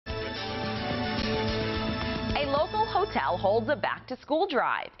hotel holds a back-to-school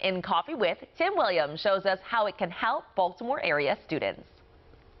drive. In Coffee With, Tim Williams shows us how it can help Baltimore area students.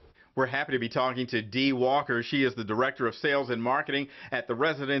 We're happy to be talking to Dee Walker. She is the Director of Sales and Marketing at the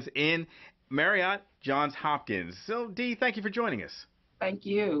Residence Inn Marriott, Johns Hopkins. So, Dee, thank you for joining us. Thank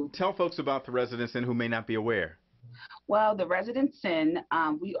you. Tell folks about the Residence Inn who may not be aware. Well, the Residence Inn,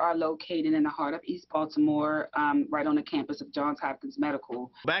 we are located in the heart of East Baltimore, right on the campus of Johns Hopkins Medical.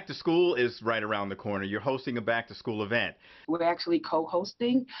 Back to school is right around the corner. You're hosting a back to school event. We're actually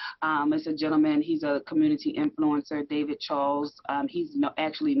co-hosting. It's a gentleman, he's a community influencer, David Charles. He's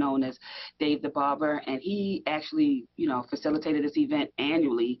actually known as Dave the Barber, and he actually, facilitated this event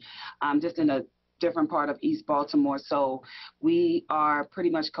annually, just in a different part of East Baltimore. So we are pretty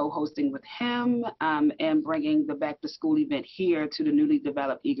much co-hosting with him and bringing the back to school event here to the newly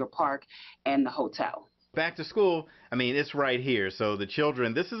developed Eager Park and the hotel. Back to school, it's right here. So the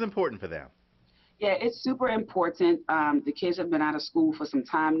children, this is important for them. Yeah, it's super important. The kids have been out of school for some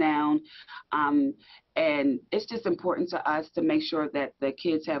time now, and it's just important to us to make sure that the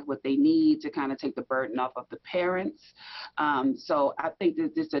kids have what they need to kind of take the burden off of the parents. So I think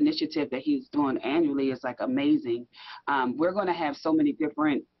that this initiative that he's doing annually is amazing. We're going to have so many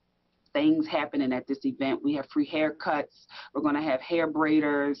different things happening at this event. We have free haircuts. We're going to have hair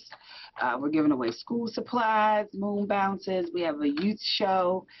braiders. We're giving away school supplies, moon bounces. We have a youth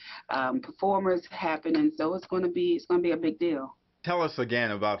show, performers happening. So it's going to be a big deal. Tell us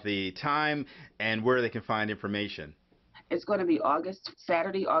again about the time and where they can find information. It's going to be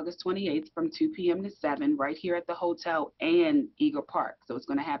Saturday, August 28th from 2 p.m. to 7 right here at the hotel and Eager Park. So it's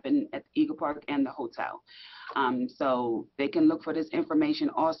going to happen at Eager Park and the hotel. So they can look for this information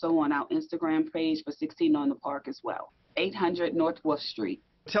also on our Instagram page for 16 on the Park as well. 800 North Wolf Street.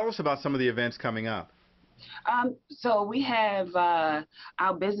 Tell us about some of the events coming up. So we have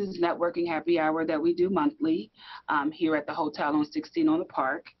our business networking happy hour that we do monthly here at the hotel on 16 on the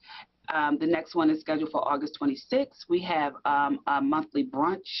Park. The next one is scheduled for August 26th. We have a monthly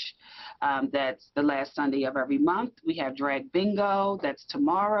brunch. That's the last Sunday of every month. We have drag bingo. That's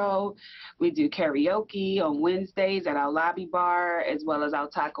tomorrow. We do karaoke on Wednesdays at our lobby bar, as well as our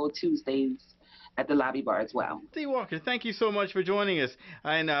Taco Tuesdays at the lobby bar as well. Dee Walker, thank you so much for joining us.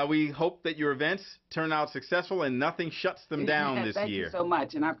 And we hope that your events turn out successful and nothing shuts them down this year. Thank you so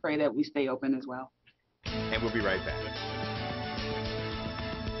much. And I pray that we stay open as well. And we'll be right back.